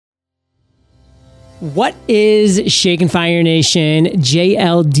What is Shakin' Fire Nation?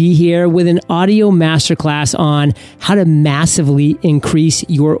 JLD here with an audio masterclass on how to massively increase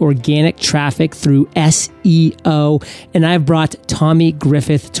your organic traffic through SEO. And I've brought Tommy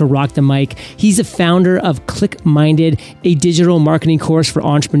Griffith to rock the mic. He's the founder of ClickMinded, a digital marketing course for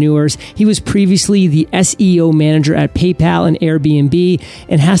entrepreneurs. He was previously the SEO manager at PayPal and Airbnb,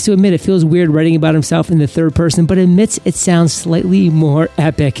 and has to admit it feels weird writing about himself in the third person, but admits it sounds slightly more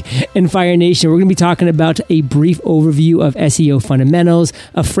epic. In Fire Nation, we're going to be talking about a brief overview of SEO fundamentals,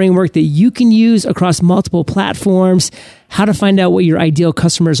 a framework that you can use across multiple platforms, how to find out what your ideal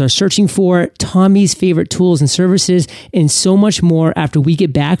customers are searching for, Tommy's favorite tools and services, and so much more after we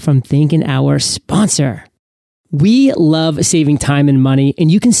get back from thanking our sponsor. We love saving time and money, and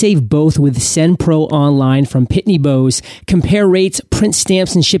you can save both with SendPro Online from Pitney Bowes. Compare rates, print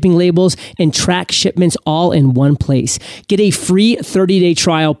stamps and shipping labels, and track shipments all in one place. Get a free 30-day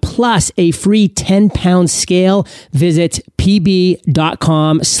trial plus a free 10-pound scale. Visit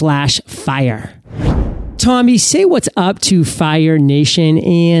pb.com/fire. Tommy, say what's up to Fire Nation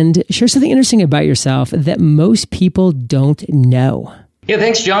and share something interesting about yourself that most people don't know. Yeah,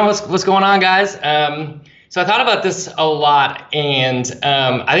 thanks, John. What's going on, guys? So I thought about this a lot, and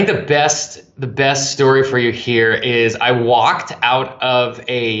I think the best story for you here is I walked out of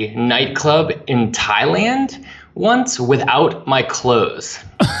a nightclub in Thailand once without my clothes.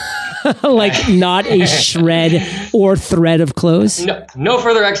 Like not a shred or thread of clothes? No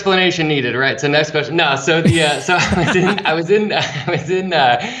further explanation needed, right? So next question. No, so I was in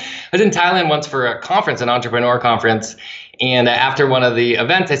Thailand once for a conference, an entrepreneur conference, and after one of the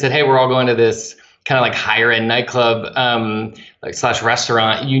events, I said, "Hey, we're all going to this kind of like higher end nightclub, slash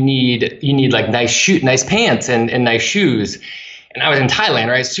restaurant. You need like nice pants and nice shoes." And I was in Thailand,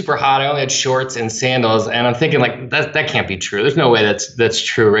 right? Super hot. I only had shorts and sandals, and I'm thinking like that can't be true. There's no way that's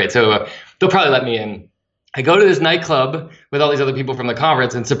true, right? So they'll probably let me in. I go to this nightclub with all these other people from the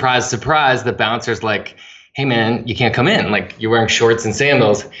conference, and surprise, the bouncer's like, "Hey man, you can't come in. Like you're wearing shorts and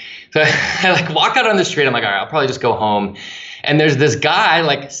sandals." So I like walk out on the street. I'm like, all right, I'll probably just go home. And there's this guy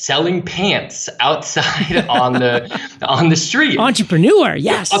like selling pants outside on the street. Entrepreneur,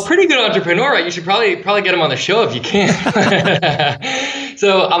 yes. A pretty good entrepreneur, right? You should probably get him on the show if you can.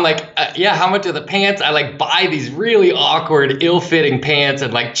 So I'm like, yeah, how much are the pants? I like buy these really awkward, ill-fitting pants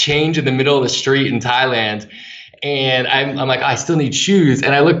and like change in the middle of the street in Thailand. And I'm like, I still need shoes.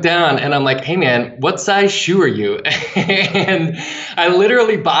 And I look down and I'm like, hey man, what size shoe are you? And I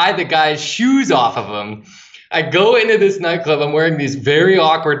literally buy the guy's shoes off of him. I go into this nightclub, I'm wearing these very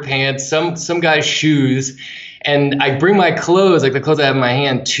awkward pants, some guy's shoes, and I bring my clothes, like the clothes I have in my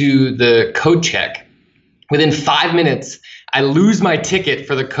hand, to the coat check. Within 5 minutes, I lose my ticket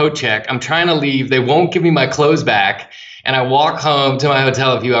for the coat check. I'm trying to leave. They won't give me my clothes back. And I walk home to my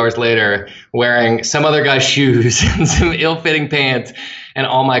hotel a few hours later wearing some other guy's shoes and some ill-fitting pants and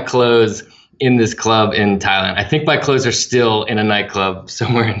all my clothes in this club in Thailand. I think my clothes are still in a nightclub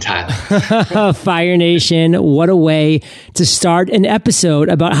somewhere in Thailand. Fire Nation, what a way to start an episode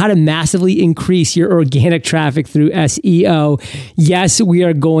about how to massively increase your organic traffic through SEO. Yes, we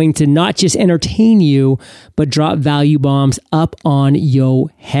are going to not just entertain you, but drop value bombs up on your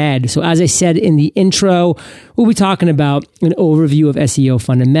head. So as I said in the intro, we'll be talking about an overview of SEO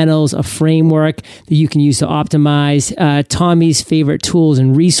fundamentals, a framework that you can use to optimize, Tommy's favorite tools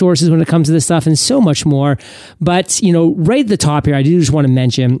and resources when it comes to this stuff, and so much more. But, right at the top here, I do just want to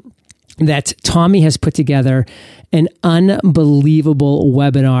mention that Tommy has put together an unbelievable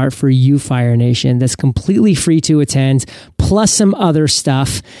webinar for you, Fire Nation, that's completely free to attend, plus some other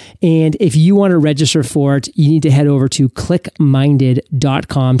stuff. And if you want to register for it, you need to head over to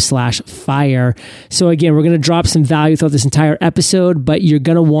clickminded.com/fire. So again, we're going to drop some value throughout this entire episode, but you're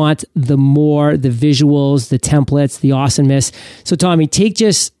going to want the visuals, the templates, the awesomeness. So Tommy, take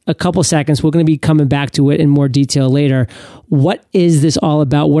just a couple seconds. We're going to be coming back to it in more detail later. What is this all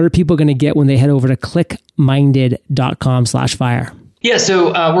about? What are people going to get when they head over to clickminded.com/fire? Yeah,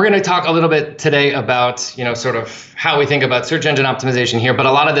 so we're going to talk a little bit today about, sort of how we think about search engine optimization here, but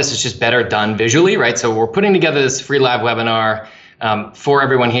a lot of this is just better done visually, right? So we're putting together this free live webinar for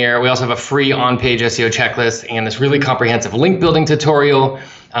everyone here. We also have a free on-page SEO checklist and this really comprehensive link building tutorial.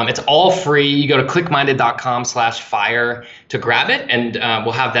 It's all free. You go to clickminded.com/fire to grab it, and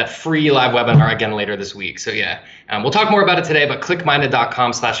we'll have that free live webinar again later this week. So yeah, we'll talk more about it today, but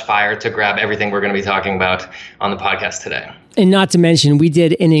clickminded.com/fire to grab everything we're going to be talking about on the podcast today. And not to mention, we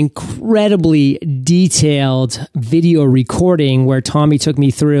did an incredibly detailed video recording where Tommy took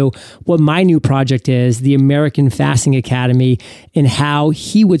me through what my new project is, the American Fasting Academy, and how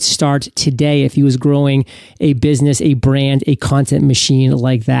he would start today if he was growing a business, a brand, a content machine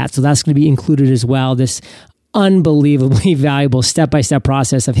like that. So that's going to be included as well. This unbelievably valuable step-by-step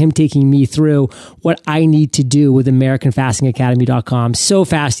process of him taking me through what I need to do with AmericanFastingAcademy.com. So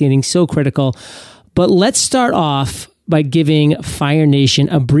fascinating, so critical. But let's start off by giving Fire Nation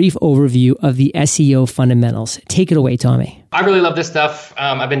a brief overview of the SEO fundamentals. Take it away, Tommy. I really love this stuff.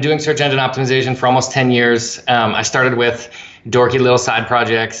 I've been doing search engine optimization for almost 10 years. I started with dorky little side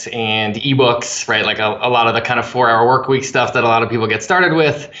projects and ebooks, right? Like a lot of the kind of 4-hour work week stuff that a lot of people get started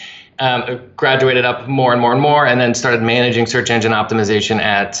with. Graduated up more and more and more, and then started managing search engine optimization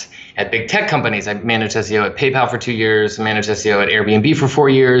at big tech companies. I managed SEO at PayPal for 2 years, managed SEO at Airbnb for 4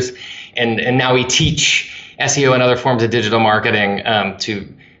 years, and now we teach SEO and other forms of digital marketing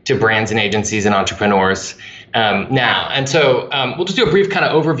to brands and agencies and entrepreneurs now. And so we'll just do a brief kind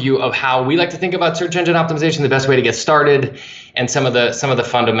of overview of how we like to think about search engine optimization, the best way to get started, and some of the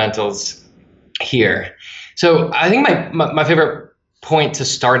fundamentals here. So I think my favorite point to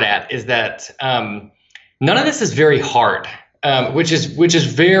start at is that none of this is very hard, which is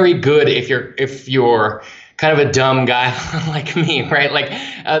very good if you're kind of a dumb guy like me, right? Like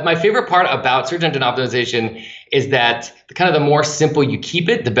my favorite part about search engine optimization is that the more simple you keep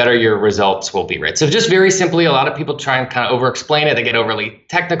it, the better your results will be, right? So just very simply, a lot of people try and kind of over-explain it. They get overly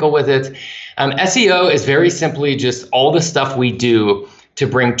technical with it. SEO is very simply just all the stuff we do to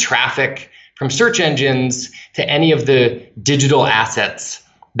bring traffic from search engines to any of the digital assets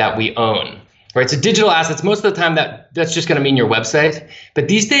that we own, right? So digital assets, most of the time that's just going to mean your website. But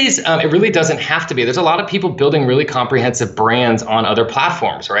these days, it really doesn't have to be. There's a lot of people building really comprehensive brands on other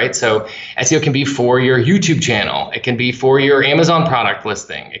platforms, right? So SEO can be for your YouTube channel. It can be for your Amazon product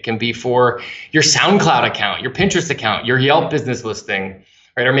listing. It can be for your SoundCloud account, your Pinterest account, your Yelp business listing,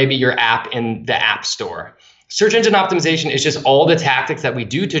 right? Or maybe your app in the App Store. Search engine optimization is just all the tactics that we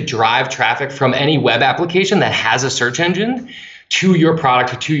do to drive traffic from any web application that has a search engine to your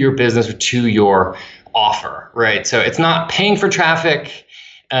product or to your business or to your offer, right? So it's not paying for traffic.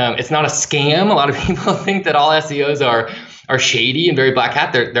 It's not a scam. A lot of people think that all SEOs are shady and very black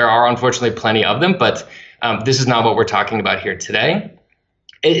hat. There are unfortunately plenty of them, but this is not what we're talking about here today.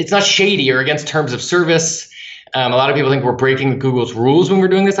 It's not shady or against terms of service. A lot of people think we're breaking Google's rules when we're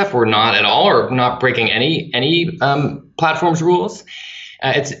doing this stuff. We're not at all, or not breaking any platform's rules.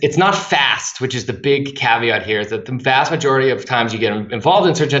 It's not fast, which is the big caveat here, is that the vast majority of times you get involved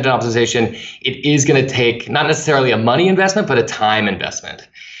in search engine optimization, it is going to take not necessarily a money investment, but a time investment.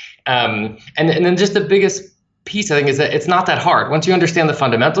 And then just the biggest piece, I think, is that it's not that hard. Once you understand the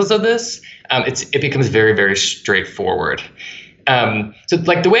fundamentals of this, it becomes very, very straightforward. So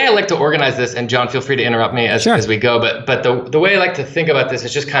like the way I like to organize this, and John, feel free to interrupt me as we go, but the way I like to think about this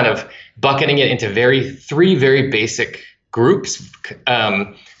is just kind of bucketing it into three very basic groups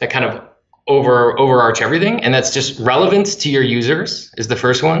that kind of overarch everything. And that's just relevance to your users is the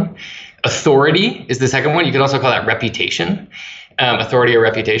first one. Authority is the second one. You could also call that reputation, authority or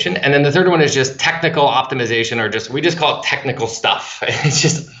reputation. And then the third one is just technical optimization, or we just call it technical stuff. It's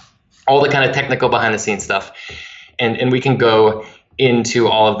just all the kind of technical behind the scenes stuff. And we can go into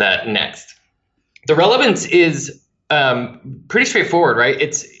all of that next. The relevance is pretty straightforward, right?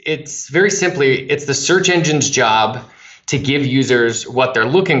 It's very simply, it's the search engine's job to give users what they're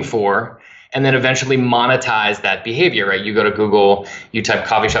looking for and then eventually monetize that behavior, right? You go to Google, you type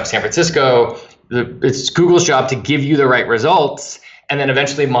coffee shop San Francisco, it's Google's job to give you the right results and then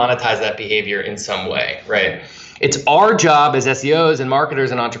eventually monetize that behavior in some way, right? It's our job as SEOs and marketers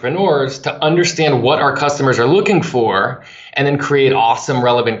and entrepreneurs to understand what our customers are looking for and then create awesome,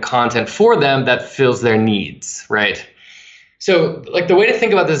 relevant content for them that fills their needs, right? So like the way to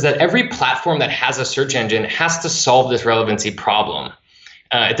think about this is that every platform that has a search engine has to solve this relevancy problem.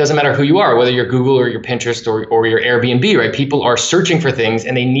 It doesn't matter who you are, whether you're Google or your Pinterest or your Airbnb, right? People are searching for things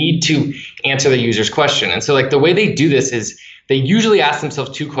and they need to answer the user's question. And so like the way they do this is they usually ask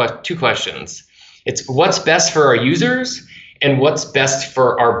themselves two questions. It's what's best for our users and what's best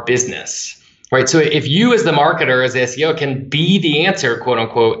for our business, right? So if you as the marketer, as the SEO can be the answer, quote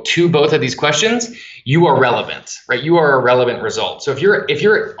unquote, to both of these questions, you are relevant, right? You are a relevant result. So if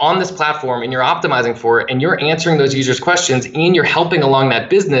you're on this platform and you're optimizing for it and you're answering those users' questions and you're helping along that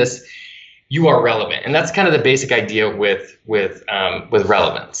business, you are relevant. And that's kind of the basic idea with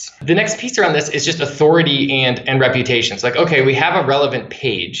relevance. The next piece around this is just authority and reputation. It's like, okay, we have a relevant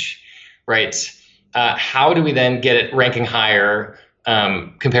page, right? How do we then get it ranking higher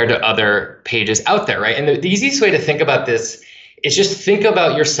compared to other pages out there, right? And the easiest way to think about this is just think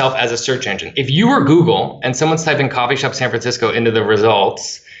about yourself as a search engine. If you were Google and someone's typing coffee shop San Francisco into the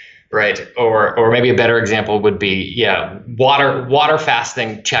results, right? Or maybe a better example would be, water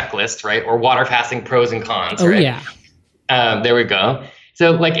fasting checklist, right? Or water fasting pros and cons, right? Yeah. There we go.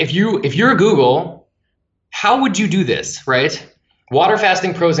 So like if you're Google, how would you do this, right? Water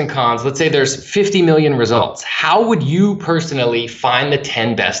fasting pros and cons, let's say there's 50 million results. How would you personally find the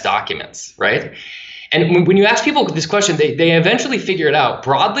 10 best documents, right? And when you ask people this question, they eventually figure it out.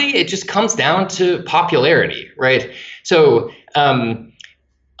 Broadly, it just comes down to popularity, right? So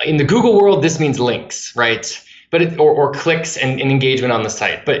in the Google world, this means links, right? But or clicks and engagement on the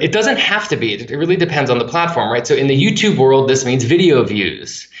site. But it doesn't have to be. It really depends on the platform, right? So in the YouTube world, this means video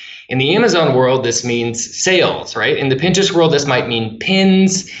views. In the Amazon world, this means sales, right? In the Pinterest world, this might mean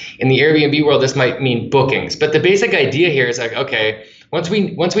pins. In the Airbnb world, this might mean bookings. But the basic idea here is like, okay, once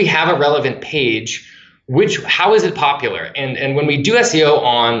we have a relevant page, how is it popular? And when we do SEO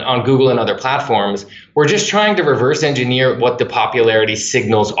on Google and other platforms, we're just trying to reverse engineer what the popularity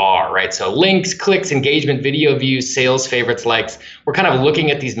signals are, right? So links, clicks, engagement, video views, sales, favorites, likes. We're kind of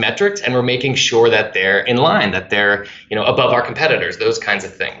looking at these metrics and we're making sure that they're in line, that they're above our competitors, those kinds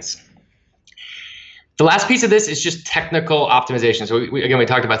of things. The last piece of this is just technical optimization. So we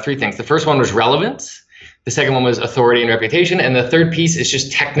talked about three things. The first one was relevance. The second one was authority and reputation. And the third piece is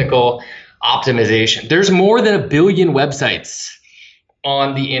just technical optimization. There's more than 1 billion websites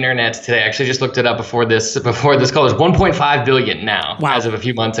on the internet today. I actually just looked it up before this call. There's 1.5 billion now, as of a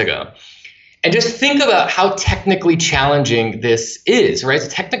few months ago. And just think about how technically challenging this is, right? So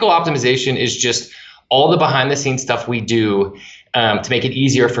technical optimization is just all the behind the scenes stuff we do to make it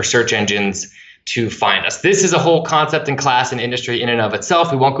easier for search engines to find us. This is a whole concept and class and industry in and of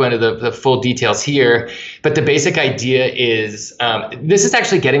itself. We won't go into the full details here, but the basic idea is this is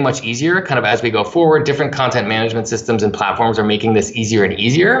actually getting much easier kind of as we go forward. Different content management systems and platforms are making this easier and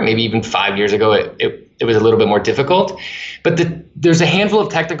easier. Maybe even 5 years ago, it was a little bit more difficult. But there's a handful of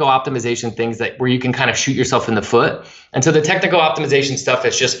technical optimization things where you can kind of shoot yourself in the foot. And so the technical optimization stuff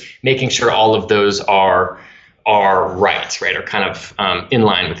is just making sure all of those are right, or kind of in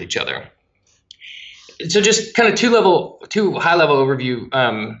line with each other. So just kind of two high level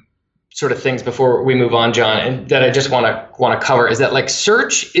overview sort of things before we move on, John, and that I just want to cover is that like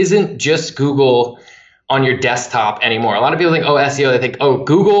search isn't just Google on your desktop anymore. A lot of people think, SEO, they think,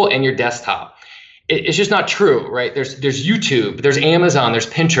 Google and your desktop. It's just not true, right? There's YouTube, there's Amazon, there's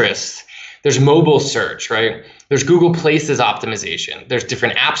Pinterest, there's mobile search, right? There's Google Places optimization. There's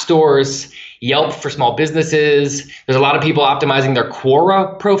different app stores, Yelp for small businesses. There's a lot of people optimizing their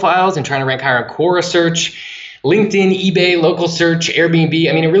Quora profiles and trying to rank higher on Quora search. LinkedIn, eBay, local search, Airbnb.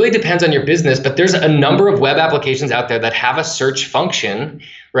 I mean, it really depends on your business, but there's a number of web applications out there that have a search function,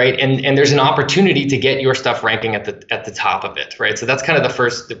 right? And there's an opportunity to get your stuff ranking at the top of it, right? So that's kind of the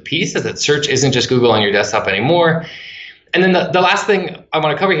first piece, is that search isn't just Google on your desktop anymore. And then the last thing I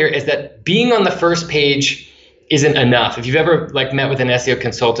want to cover here is that being on the first page isn't enough. If you've ever met with an SEO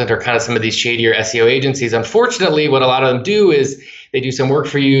consultant or kind of some of these shadier SEO agencies, unfortunately, what a lot of them do is they do some work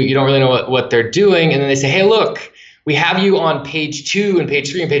for you. You don't really know what they're doing. And then they say, hey, look, we have you on page 2 and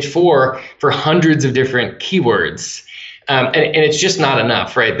page 3 and page 4 for hundreds of different keywords. And it's just not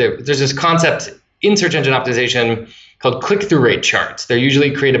enough, right? There's this concept in search engine optimization called click-through rate charts. They're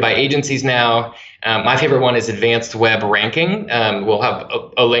usually created by agencies now. My favorite one is Advanced Web Ranking. We'll have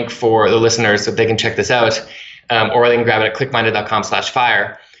a link for the listeners so they can check this out. Or they can grab it at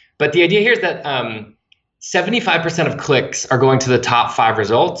clickminded.com/fire. But the idea here is that 75% of clicks are going to the top 5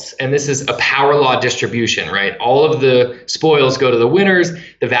 results. And this is a power law distribution, right? All of the spoils go to the winners.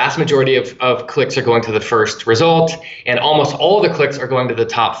 The vast majority of clicks are going to the first result. And almost all of the clicks are going to the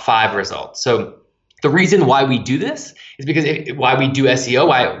top 5 results. So the reason why we do this is because why we do SEO,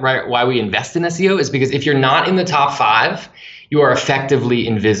 why we invest in SEO is because if you're not in the top 5, you are effectively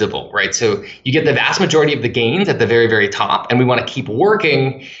invisible, right? So you get the vast majority of the gains at the very, very top, and we want to keep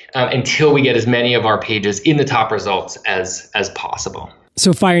working until we get as many of our pages in the top results as possible.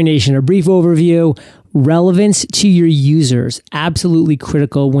 So Fire Nation, a brief overview. Relevance to your users, absolutely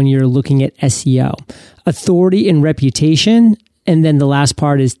critical when you're looking at SEO. Authority and reputation. And then the last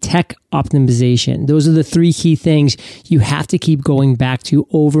part is tech optimization. Those are the 3 key things you have to keep going back to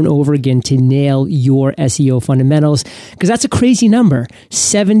over and over again to nail your SEO fundamentals, because that's a crazy number.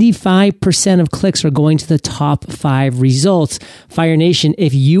 75% of clicks are going to the top 5 results. Fire Nation,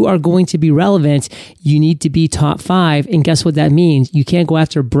 if you are going to be relevant, you need to be top 5. And guess what that means? You can't go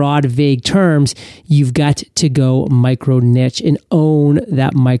after broad, vague terms. You've got to go micro niche and own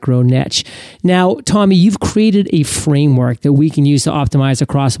that micro niche. Now, Tommy, you've created a framework that we you can use to optimize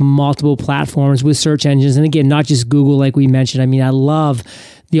across multiple platforms with search engines. And again, not just Google, like we mentioned. I mean, I love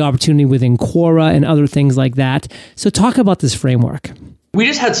the opportunity within Quora and other things like that. So talk about this framework. We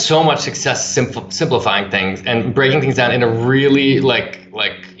just had so much success simplifying things and breaking things down into really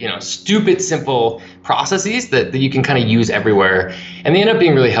stupid simple processes that you can kind of use everywhere, and they end up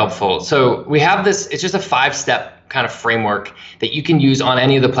being really helpful. So we have this, it's just a 5-step kind of framework that you can use on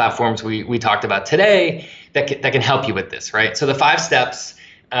any of the platforms we talked about today that can help you with this, right? So the 5 steps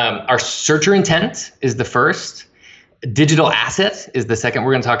are: searcher intent is the first, digital asset is the second.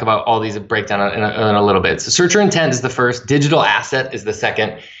 We're going to talk about all these breakdown in a little bit. So searcher intent is the first, digital asset is the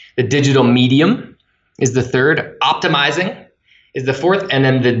second, the digital medium is the third, optimizing is the fourth, and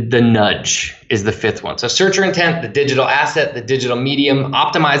then the nudge is the fifth one. So searcher intent, the digital asset, the digital medium,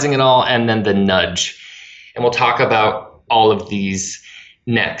 optimizing it all, and then the nudge. And we'll talk about all of these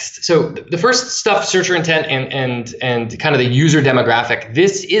next. So the first stuff, searcher intent and kind of the user demographic,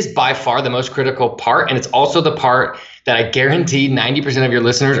 this is by far the most critical part. And it's also the part that I guarantee 90% of your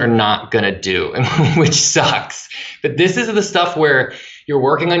listeners are not going to do, which sucks. But this is the stuff where you're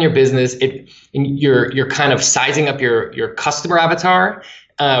working on your business, and you're kind of sizing up your customer avatar.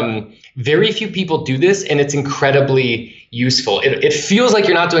 Very few people do this, and it's incredibly useful. It feels like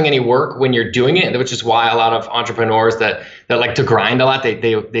you're not doing any work when you're doing it, which is why a lot of entrepreneurs that like to grind a lot,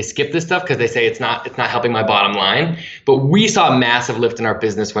 they skip this stuff because they say it's not helping my bottom line. But we saw a massive lift in our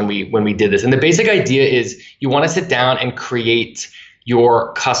business when we did this. And the basic idea is you want to sit down and create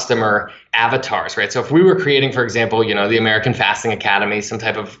your customer avatars, right? So if we were creating, for example, the American Fasting Academy, some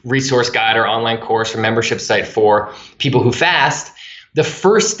type of resource guide or online course or membership site for people who fast, the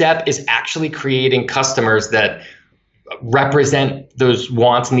first step is actually creating customers that represent those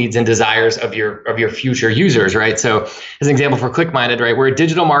wants, needs, and desires of your future users, right? So as an example for ClickMinded, right, we're a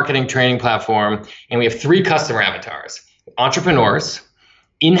digital marketing training platform, and we have 3 customer avatars: entrepreneurs,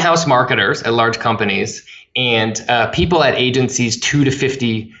 in-house marketers at large companies, and people at agencies 2 to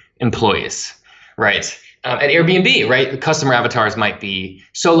 50 employees, right? At Airbnb, right, the customer avatars might be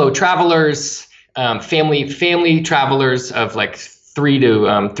solo travelers, family travelers of like 3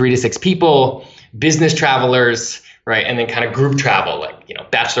 to 6 people, business travelers, right? And then kind of group travel, like,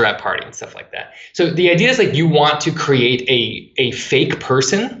 bachelorette party and stuff like that. So the idea is like you want to create a fake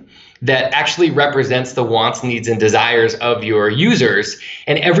person that actually represents the wants, needs, and desires of your users,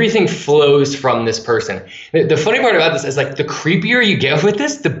 and everything flows from this person. The funny part about this is like the creepier you get with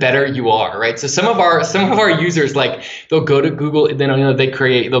this, the better you are, right? So some of our users, like, they'll go to Google, and then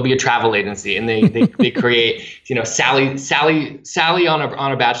there'll be a travel agency, and they create Sally on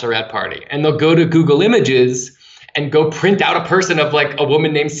a bachelorette party, and they'll go to Google Images and go print out a person of like a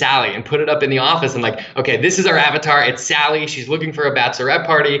woman named Sally and put it up in the office and like, okay, this is our avatar. It's Sally. She's looking for a bachelorette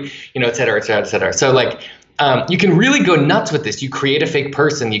party, et cetera, et cetera, et cetera. So like, you can really go nuts with this. You create a fake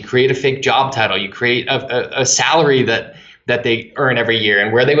person, you create a fake job title, you create a salary that they earn every year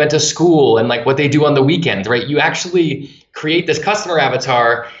and where they went to school and like what they do on the weekends, right? You actually create this customer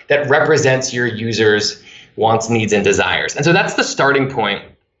avatar that represents your users' wants, needs, and desires. And so that's the starting point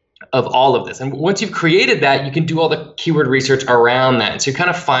of all of this. And once you've created that, you can do all the keyword research around that. And so you kind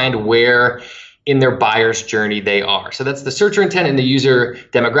of find where in their buyer's journey they are. So that's the searcher intent and the user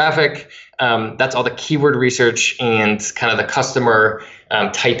demographic. That's all the keyword research and kind of the customer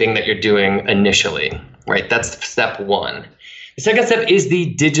typing that you're doing initially, right? That's step 1. The second step is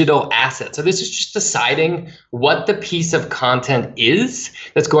the digital asset. So this is just deciding what the piece of content is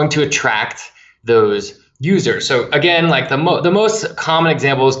that's going to attract those users. So again, like the most common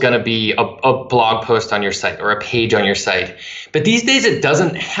example is going to be a blog post on your site or a page on your site. But these days it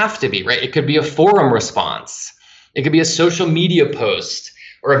doesn't have to be, right? It could be a forum response. It could be a social media post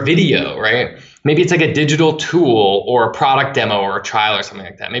or a video, right? Maybe it's like a digital tool or a product demo or a trial or something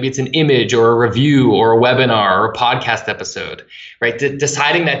like that. Maybe it's an image or a review or a webinar or a podcast episode, right?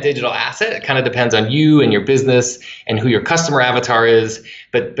 Deciding that digital asset, it kind of depends on you and your business and who your customer avatar is,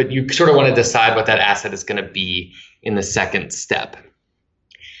 but you sort of want to decide what that asset is going to be in the second step.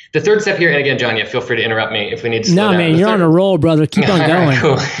 The third step here, and again, John, feel free to interrupt me if we need to slow down. No, man, you're on a roll, brother. Keep on going.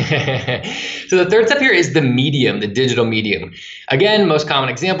 Cool. So the third step here is the medium, the digital medium. Again, most common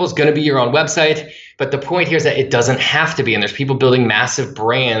example is going to be your own website, but the point here is that it doesn't have to be, and there's people building massive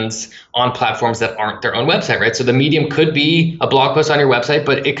brands on platforms that aren't their own website, right? So the medium could be a blog post on your website,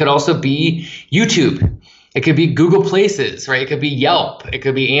 but it could also be YouTube. It could be Google Places, right? It could be Yelp. It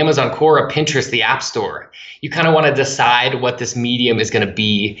could be Amazon, Quora, Pinterest, the App Store. You kind of want to decide what this medium is going to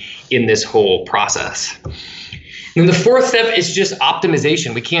be in this whole process. And the fourth step is just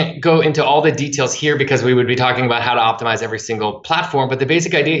optimization. We can't go into all the details here because we would be talking about how to optimize every single platform. But the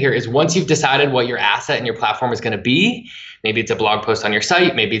basic idea here is once you've decided what your asset and your platform is going to be, maybe it's a blog post on your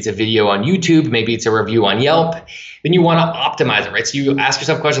site, maybe it's a video on YouTube, maybe it's a review on Yelp, then you want to optimize it, right? So you ask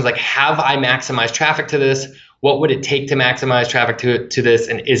yourself questions like, have I maximized traffic to this? What would it take to maximize traffic to this?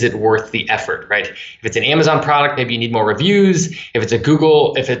 And is it worth the effort, right? If it's an Amazon product, maybe you need more reviews. If it's a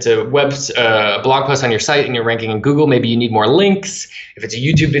blog post on your site and you're ranking in Google, maybe you need more links. If it's a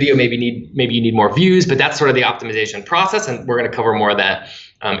YouTube video, maybe you need more views, but that's sort of the optimization process. And we're going to cover more of that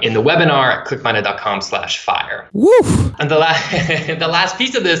in the webinar at clickminded.com/fire. Woo! And the last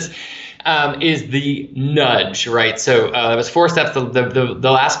piece of this is the nudge, right? So there was 4 steps. The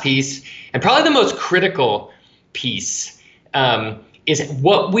last piece, and probably the most critical piece, is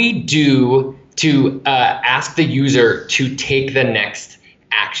what we do to ask the user to take the next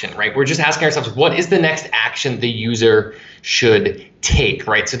action, right? We're just asking ourselves, what is the next action the user should take,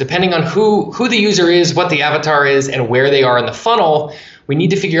 right? So depending on who the user is, what the avatar is, and where they are in the funnel, we need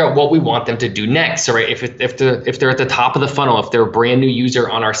to figure out what we want them to do next. So, right, if they're at the top of the funnel, if they're a brand new user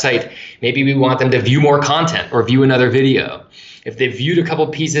on our site, maybe we want them to view more content or view another video. If they've viewed a couple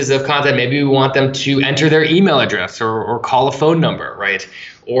pieces of content, maybe we want them to enter their email address or call a phone number, right?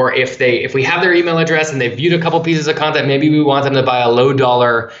 Or if we have their email address and they've viewed a couple pieces of content, maybe we want them to buy a low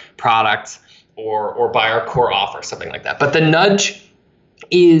dollar product or buy our core offer, something like that. But the nudge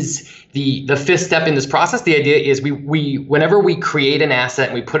is the 5th step in this process. The idea is we whenever we create an asset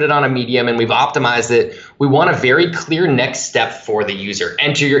and we put it on a medium and we've optimized it, we want a very clear next step for the user.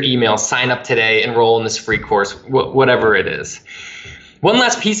 Enter your email, sign up today, enroll in this free course, whatever it is. One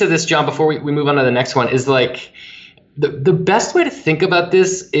last piece of this, John, before we move on to the next one, is like the best way to think about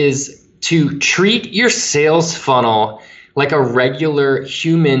this is to treat your sales funnel like a regular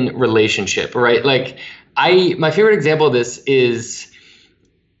human relationship, right? Like my favorite example of this is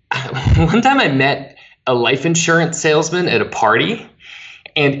one time I met a life insurance salesman at a party,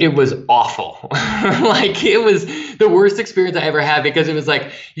 and it was awful. Like, it was the worst experience I ever had, because it was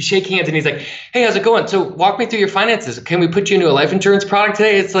like, you shake hands and he's like, hey, how's it going? So walk me through your finances. Can we put you into a life insurance product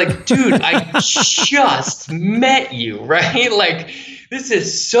today? It's like, dude, I just met you, right? Like, this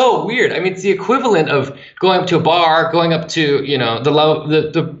is so weird. I mean, it's the equivalent of going up to a bar, going up to,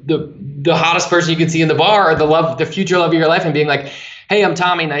 the hottest person you can see in the bar, or the future love of your life, and being like, hey, I'm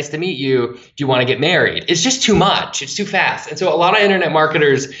Tommy, nice to meet you. Do you want to get married? It's just too much. It's too fast. And so a lot of internet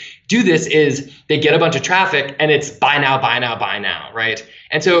marketers do this is they get a bunch of traffic and it's buy now, buy now, buy now, right?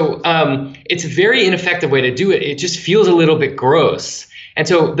 And so it's a very ineffective way to do it. It just feels a little bit gross. And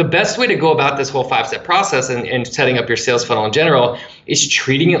so the best way to go about this whole 5-step process and setting up your sales funnel in general is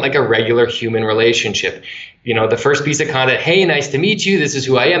treating it like a regular human relationship. You know, the first piece of content, hey, nice to meet you. This is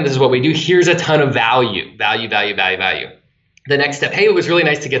who I am. This is what we do. Here's a ton of value. The next step, hey, it was really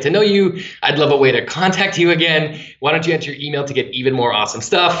nice to get to know you. I'd love a way to contact you again. Why don't you enter your email to get even more awesome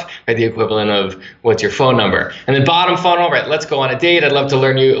stuff, right? The equivalent of what's your phone number. And then bottom funnel, right? Let's go on a date. I'd love to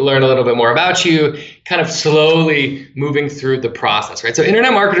learn a little bit more about you, kind of slowly moving through the process, right? So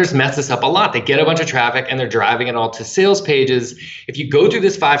internet marketers mess this up a lot. They get a bunch of traffic and they're driving it all to sales pages. If you go through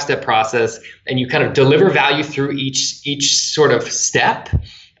this 5-step process and you kind of deliver value through each sort of step,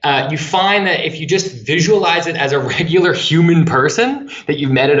 you find that if you just visualize it as a regular human person that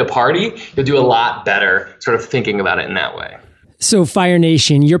you've met at a party, you'll do a lot better sort of thinking about it in that way. So Fire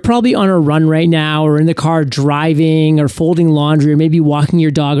Nation, you're probably on a run right now, or in the car driving, or folding laundry, or maybe walking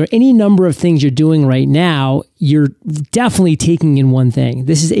your dog, or any number of things you're doing right now. You're definitely taking in one thing.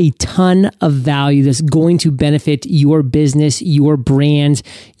 This is a ton of value that's going to benefit your business, your brand,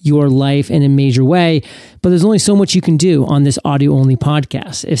 your life in a major way. But there's only so much you can do on this audio-only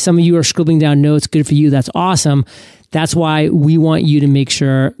podcast. If some of you are scribbling down notes, good for you. That's awesome. That's why we want to make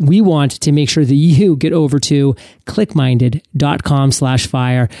sure that you get over to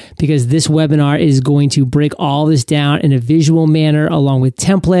clickminded.com/fire, because this webinar is going to break all this down in a visual manner, along with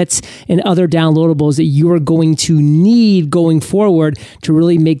templates and other downloadables that you are going to need going forward to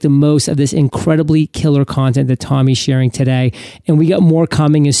really make the most of this incredibly killer content that Tommy's sharing today. And we got more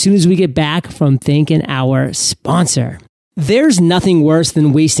coming as soon as we get back from thanking our sponsor. There's nothing worse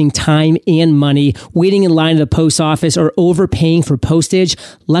than wasting time and money waiting in line at the post office or overpaying for postage.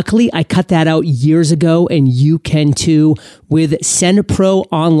 Luckily, I cut that out years ago, and you can too. With SendPro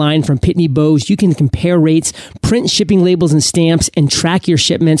Online from Pitney Bowes, you can compare rates, print shipping labels and stamps, and track your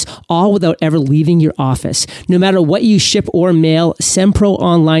shipments, all without ever leaving your office. No matter what you ship or mail, SendPro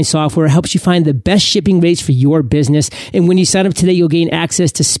Online software helps you find the best shipping rates for your business. And when you sign up today, you'll gain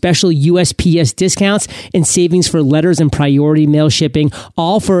access to special USPS discounts and savings for letters and priority mail shipping,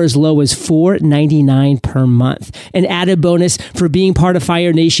 all for as low as $4.99 per month. An added bonus for being part of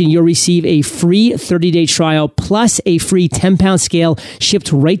Fire Nation, you'll receive a free 30-day trial plus a free 10-pound scale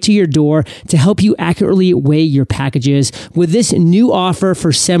shipped right to your door to help you accurately weigh your packages. With this new offer for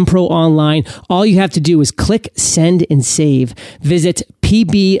SendPro Online, all you have to do is click send and save. Visit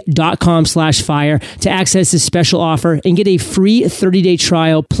pb.com/fire to access this special offer and get a free 30-day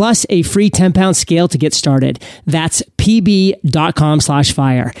trial plus a free 10-pound scale to get started. That's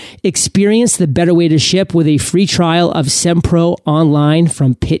pb.com/fire. Experience the better way to ship with a free trial of SendPro Online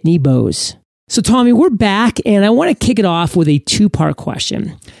from Pitney Bowes. So Tommy, we're back and I want to kick it off with a two-part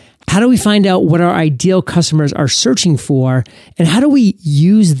question. How do we find out what our ideal customers are searching for, and how do we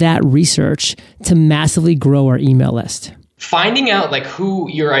use that research to massively grow our email list? Finding out like who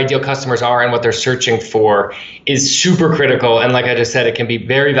your ideal customers are and what they're searching for is super critical. And like I just said, it can be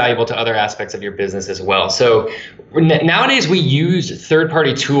very valuable to other aspects of your business as well. So nowadays we use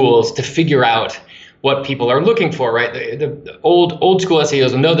third-party tools to figure out what people are looking for, right? The old school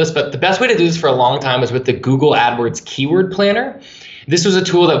SEOs will know this, but the best way to do this for a long time was with the Google AdWords Keyword Planner. This was a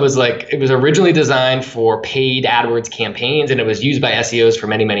tool that was it was originally designed for paid AdWords campaigns, and it was used by SEOs for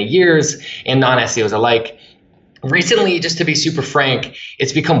many, many years and non-SEOs alike. Recently, just to be super frank,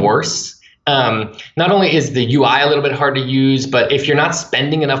 it's become worse. Not only is the UI a little bit hard to use, but if you're not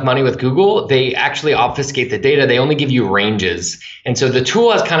spending enough money with Google, they actually obfuscate the data. They only give you ranges. And so the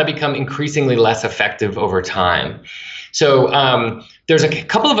tool has kind of become increasingly less effective over time. So there's a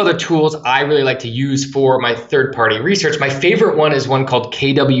couple of other tools I really like to use for my third-party research. My favorite one is one called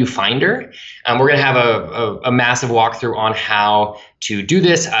KW Finder. We're going to have a massive walkthrough on how to do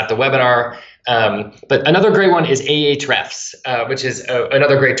this at the webinar. But another great one is Ahrefs, which is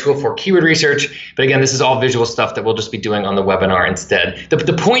another great tool for keyword research. But again, this is all visual stuff that we'll just be doing on the webinar instead.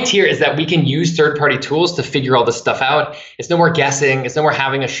 The point here is that we can use third-party tools to figure all this stuff out. It's no more guessing. It's no more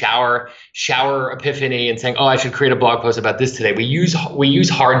having a shower epiphany and saying, oh, I should create a blog post about this today. We use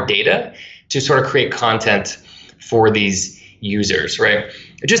hard data to sort of create content for these users, right?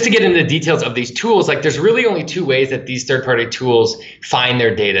 Just to get into the details of these tools, there's really only two ways that these third-party tools find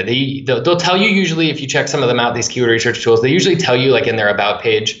their data. They'll tell you usually, if you check some of them out, these keyword research tools, they usually tell you in their about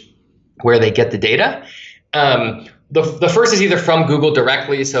page where they get the data. The first is either from Google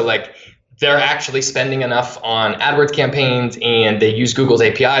directly, so they're actually spending enough on AdWords campaigns and they use Google's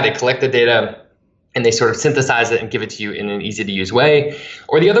API, they collect the data and they sort of synthesize it and give it to you in an easy to use way.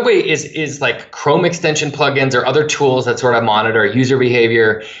 Or the other way is Chrome extension plugins or other tools that sort of monitor user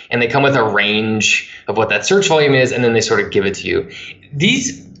behavior, and they come with a range of what that search volume is, and then they sort of give it to you.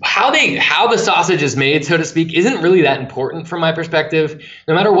 How the sausage is made, so to speak, isn't really that important from my perspective.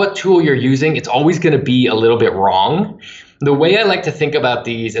 No matter what tool you're using, it's always going to be a little bit wrong. The way I like to think about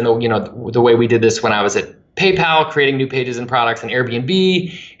these, and the way we did this when I was at PayPal, creating new pages and products, and Airbnb,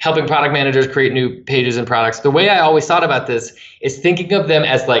 helping product managers create new pages and products. The way I always thought about this is thinking of them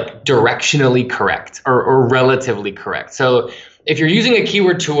as directionally correct or relatively correct. So if you're using a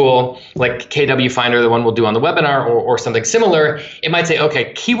keyword tool like KW Finder, the one we'll do on the webinar, or something similar, it might say,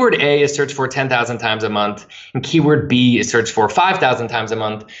 okay, keyword A is searched for 10,000 times a month, and keyword B is searched for 5,000 times a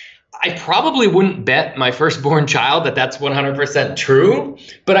month. I probably wouldn't bet my firstborn child that that's 100% true,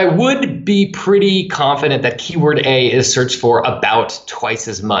 but I would be pretty confident that keyword A is searched for about twice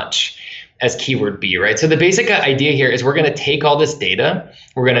as much as keyword B, right? So the basic idea here is we're going to take all this data,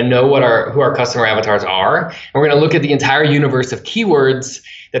 we're going to know who our customer avatars are, and we're going to look at the entire universe of keywords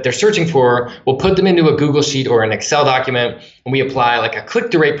that they're searching for. We'll put them into a Google Sheet or an Excel document, and we apply a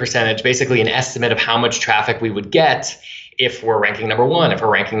click-through rate percentage, basically an estimate of how much traffic we would get if we're ranking number one, if we're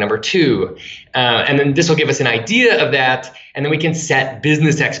ranking number two. And then this will give us an idea of that. And then we can set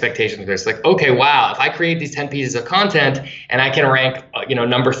business expectations. It's okay, wow, if I create these 10 pieces of content and I can rank,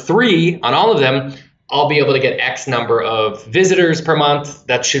 number 3 on all of them, I'll be able to get X number of visitors per month.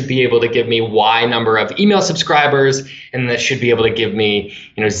 That should be able to give me Y number of email subscribers. And that should be able to give me,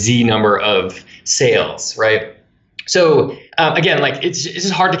 Z number of sales, right? So again, it's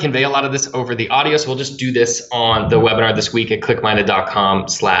just hard to convey a lot of this over the audio. So we'll just do this on the webinar this week at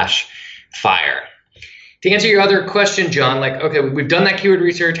clickminded.com/fire. To answer your other question, John, okay, we've done that keyword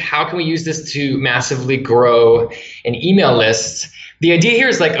research. How can we use this to massively grow an email list? The idea here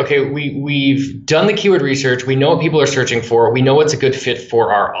is okay, we've done the keyword research. We know what people are searching for. We know what's a good fit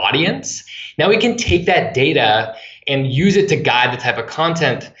for our audience. Now we can take that data and use it to guide the type of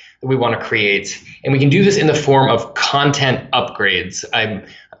content that we want to create. And we can do this in the form of content upgrades.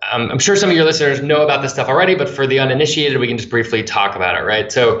 I'm sure some of your listeners know about this stuff already, but for the uninitiated, we can just briefly talk about it,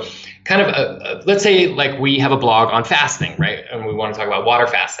 right? So kind of let's say like we have a blog on fasting, right? And we want to talk about water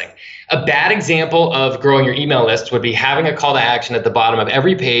fasting. A bad example of growing your email list would be having a call to action at the bottom of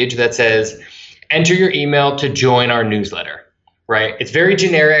every page that says, enter your email to join our newsletter, right? It's very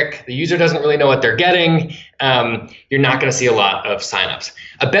generic. The user doesn't really know what they're getting. You're not going to see a lot of signups.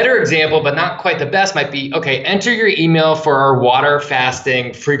 A better example, but not quite the best, might be, okay, enter your email for our water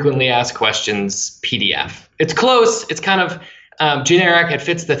fasting frequently asked questions PDF. It's close. It's kind of generic. It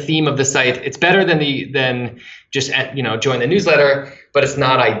fits the theme of the site. It's better than just join the newsletter, but it's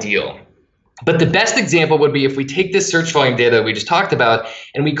not ideal. But the best example would be if we take this search volume data that we just talked about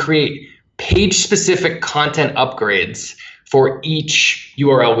and we create page-specific content upgrades for each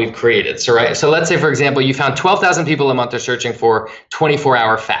URL we've created. So let's say, for example, you found 12,000 people a month are searching for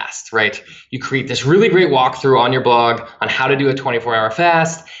 24-hour fast, right? You create this really great walkthrough on your blog on how to do a 24-hour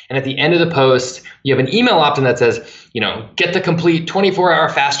fast. And at the end of the post, you have an email opt-in that says, get the complete 24-hour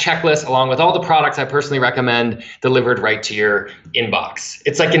fast checklist along with all the products I personally recommend delivered right to your inbox.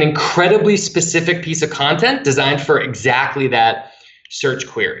 It's like an incredibly specific piece of content designed for exactly that search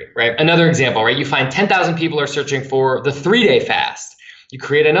query, right? Another example, right? You find 10,000 people are searching for the 3-day fast. You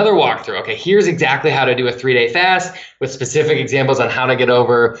create another walkthrough. Okay, here's exactly how to do a 3-day fast with specific examples on how to get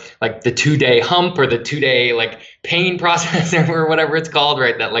over like the 2-day hump or the 2-day like pain process or whatever it's called,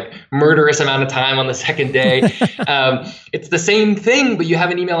 right? That like murderous amount of time on the second day. It's the same thing, but you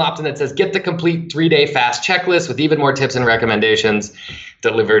have an email opt-in that says, get the complete 3-day fast checklist with even more tips and recommendations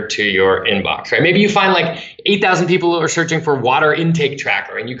delivered to your inbox, right? Maybe you find like 8,000 people are searching for water intake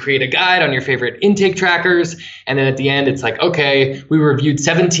tracker and you create a guide on your favorite intake trackers. And then at the end, it's like, okay, we reviewed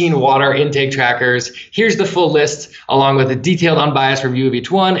 17 water intake trackers. Here's the full list along with a detailed unbiased review of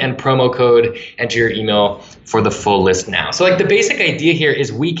each one and promo code. Enter your email for the full list now. So like the basic idea here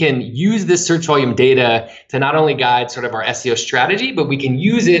is we can use this search volume data to not only guide sort of our SEO strategy, but we can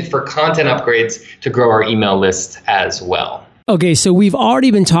use it for content upgrades to grow our email list as well. Okay, so we've already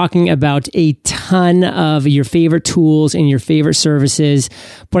been talking about a ton of your favorite tools and your favorite services,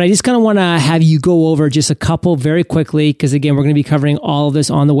 but I just kind of want to have you go over just a couple very quickly, because again, we're going to be covering all of this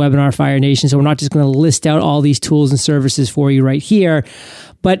on the webinar, Fire Nation, so we're not just going to list out all these tools and services for you right here,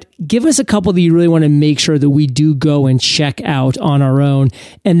 but give us a couple that you really want to make sure that we do go and check out on our own,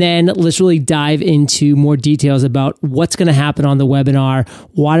 and then let's really dive into more details about what's going to happen on the webinar,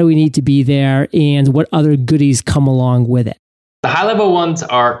 why do we need to be there, and what other goodies come along with it. The high-level ones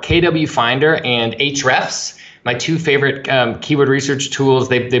are KW Finder and Ahrefs, my two favorite keyword research tools.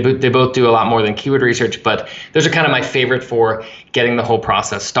 They both do a lot more than keyword research, but those are kind of my favorite for getting the whole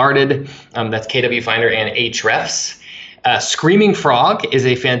process started. That's KW Finder and Ahrefs. Screaming Frog is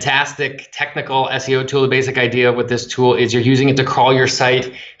a fantastic technical SEO tool. The basic idea with this tool is you're using it to crawl your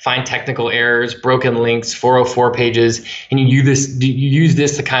site, find technical errors, broken links, 404 pages, and you use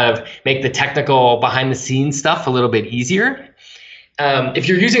this to kind of make the technical behind the scenes stuff a little bit easier. If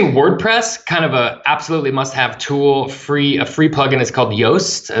you're using WordPress, kind of a absolutely must-have tool, a free plugin is called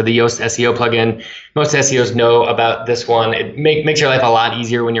Yoast, the Yoast SEO plugin. Most SEOs know about this one. It makes your life a lot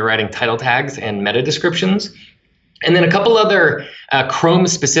easier when you're writing title tags and meta descriptions. And then a couple other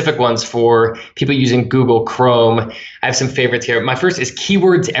Chrome-specific ones for people using Google Chrome. I have some favorites here. My first is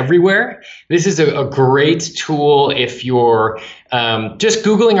Keywords Everywhere. This is a great tool if you're just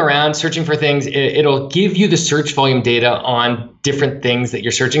Googling around, searching for things. It'll give you the search volume data on different things that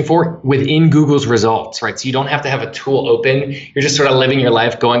you're searching for within Google's results, right? So you don't have to have a tool open. You're just sort of living your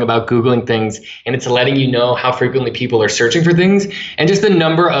life going about Googling things, and it's letting you know how frequently people are searching for things. And just the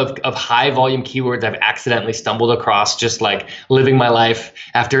number of high volume keywords I've accidentally stumbled across just like living my life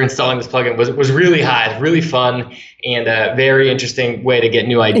after installing this plugin was really high, really fun, and a very interesting way to get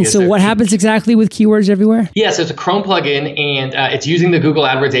new ideas. And so what happens exactly with Keywords Everywhere? Yeah, so it's a Chrome plugin, and it's using the Google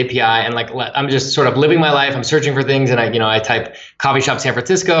AdWords API, and like I'm just sort of living my life. I'm searching for things, and I type coffee shop San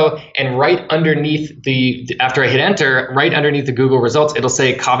Francisco, and right underneath after I hit enter, right underneath the Google results, it'll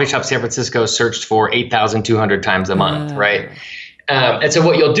say coffee shop San Francisco searched for 8,200 times a month, right? And so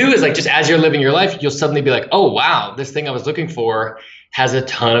what you'll do is like just as you're living your life, you'll suddenly be like, oh wow, this thing I was looking for has a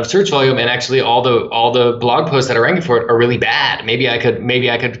ton of search volume, and actually all the blog posts that are ranking for it are really bad. Maybe I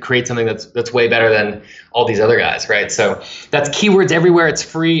could create something that's way better than all these other guys, right? So that's Keywords Everywhere. It's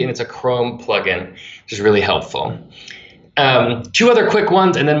free and it's a Chrome plugin, which is really helpful. Two other quick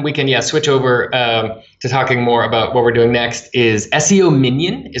ones, and then we can switch over to talking more about what we're doing next. Is SEO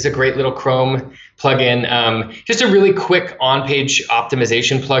Minion is a great little Chrome plugin, just a really quick on-page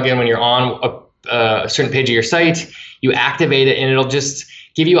optimization plugin. When you're on a certain page of your site, you activate it, and it'll just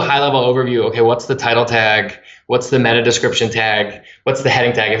give you a high-level overview. Okay, what's the title tag? what's the meta description tag, what's the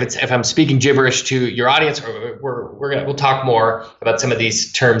heading tag. If I'm speaking gibberish to your audience, we'll talk more about some of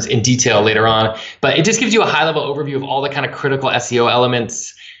these terms in detail later on. But it just gives you a high level overview of all the kind of critical SEO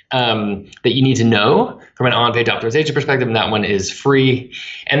elements that you need to know from an on-page optimization perspective, and that one is free.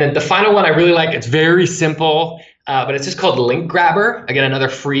 And then the final one I really like, it's very simple, but it's just called Link Grabber. Again, another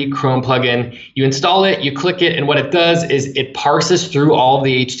free Chrome plugin. You install it, you click it, and what it does is it parses through all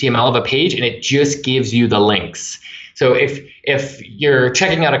the HTML of a page, and it just gives you the links. So if you're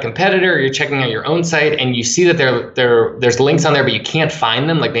checking out a competitor, or you're checking out your own site, and you see that there's links on there, but you can't find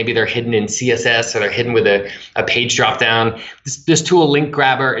them, like maybe they're hidden in CSS or they're hidden with a page dropdown, this tool, Link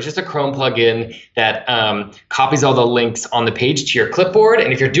Grabber, is just a Chrome plugin that copies all the links on the page to your clipboard.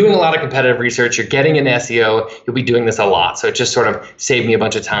 And if you're doing a lot of competitive research, you're getting into SEO, you'll be doing this a lot. So it just sort of saved me a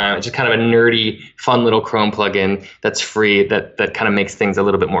bunch of time. It's just kind of a nerdy, fun little Chrome plugin that's free that kind of makes things a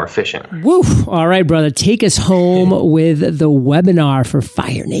little bit more efficient. Woo! All right, brother, take us home with the webinar for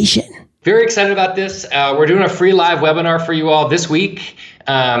Fire Nation. Very excited about this. We're doing a free live webinar for you all this week.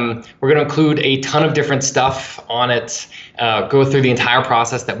 We're going to include a ton of different stuff on it, go through the entire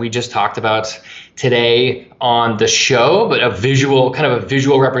process that we just talked about today on the show, but a visual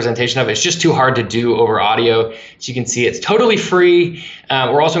representation of it. It's just too hard to do over audio. So you can see it's totally free.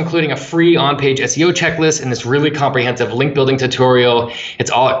 We're also including a free on-page SEO checklist and this really comprehensive link building tutorial. It's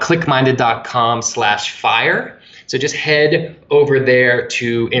all at clickminded.com/fire. So just head over there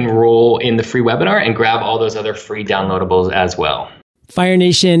to enroll in the free webinar and grab all those other free downloadables as well. Fire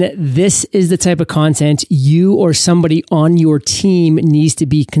Nation, this is the type of content you or somebody on your team needs to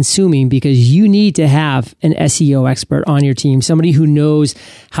be consuming, because you need to have an SEO expert on your team, somebody who knows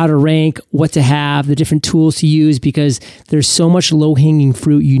how to rank, what to have, the different tools to use, because there's so much low-hanging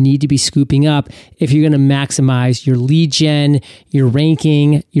fruit you need to be scooping up if you're going to maximize your lead gen, your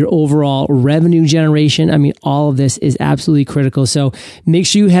ranking, your overall revenue generation. I mean, all of this is absolutely critical. So make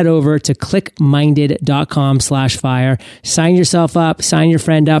sure you head over to clickminded.com/fire, sign yourself up, sign your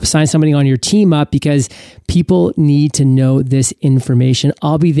friend up, sign somebody on your team up, because people need to know this information.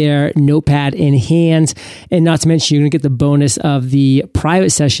 I'll be there, notepad in hand. And not to mention, you're going to get the bonus of the private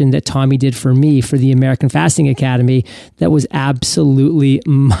session that Tommy did for me for the American Fasting Academy. That was absolutely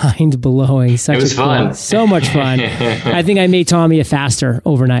mind-blowing. It was fun. So much fun. I think I made Tommy a faster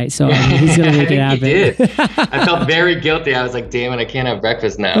overnight. So he's going to make it happen. You did. I felt very guilty. I was like, damn it, I can't have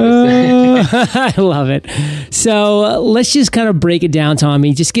breakfast now. I love it. So let's just kind of break it down,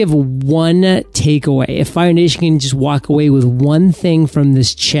 Tommy. Just give one takeaway. If Fire Nation can just walk away with one thing from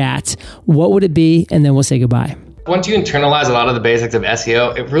this chat, what would it be? And then we'll say goodbye. Once you internalize a lot of the basics of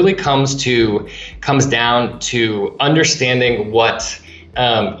SEO, it really comes down to understanding what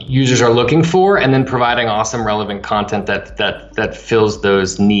users are looking for, and then providing awesome, relevant content that fills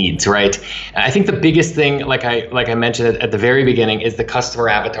those needs, right? I think the biggest thing, like I mentioned at the very beginning, is the customer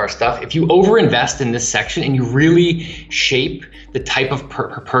avatar stuff. If you overinvest in this section and you really shape the type of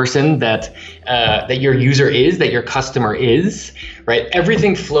person that your user is, that your customer is, right?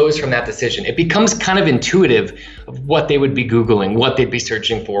 Everything flows from that decision. It becomes kind of intuitive of what they would be Googling, what they'd be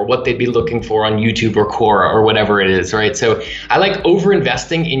searching for, what they'd be looking for on YouTube or Quora or whatever it is, right? So I like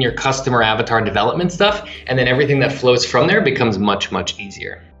overinvesting in your customer avatar development stuff, and then everything that flows from there becomes much, much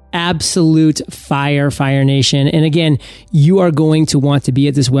easier. Absolute fire, Fire Nation. And again, you are going to want to be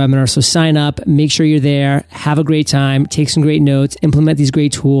at this webinar. So sign up, make sure you're there, have a great time, take some great notes, implement these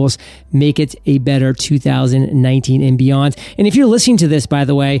great tools, make it a better 2019 and beyond. And if you're listening to this, by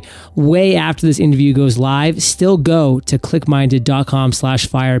the way, way after this interview goes live, still go to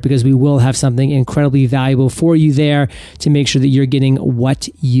clickminded.com/fire, because we will have something incredibly valuable for you there to make sure that you're getting what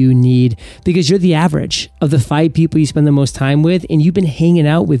you need, because you're the average of the 5 people you spend the most time with, and you've been hanging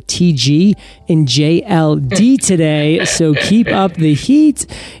out with TG and JLD today. So keep up the heat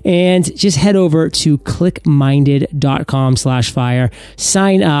and just head over to clickminded.com/fire.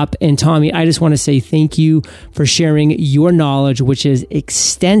 Sign up. And Tommy, I just want to say thank you for sharing your knowledge, which is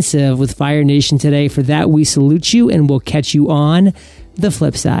extensive, with Fire Nation today. For that, we salute you, and we'll catch you on the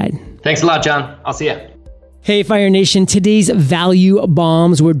flip side. Thanks a lot, John. I'll see you. Hey, Fire Nation. Today's value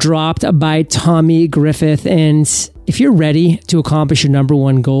bombs were dropped by Tommy Griffith. And if you're ready to accomplish your number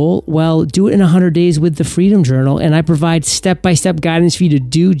one goal, well, do it in 100 days with the Freedom Journal. And I provide step-by-step guidance for you to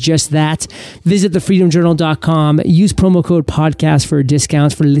do just that. Visit thefreedomjournal.com. Use promo code podcast for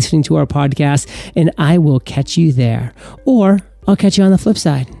discounts for listening to our podcast. And I will catch you there. Or I'll catch you on the flip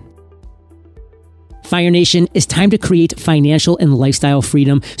side. Fire Nation, it's time to create financial and lifestyle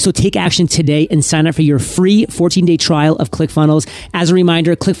freedom. So take action today and sign up for your free 14-day trial of ClickFunnels. As a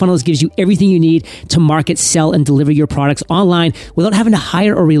reminder, ClickFunnels gives you everything you need to market, sell, and deliver your products online without having to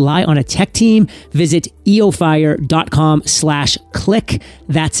hire or rely on a tech team. Visit eofire.com/click.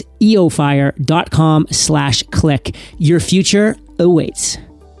 That's eofire.com/click. Your future awaits.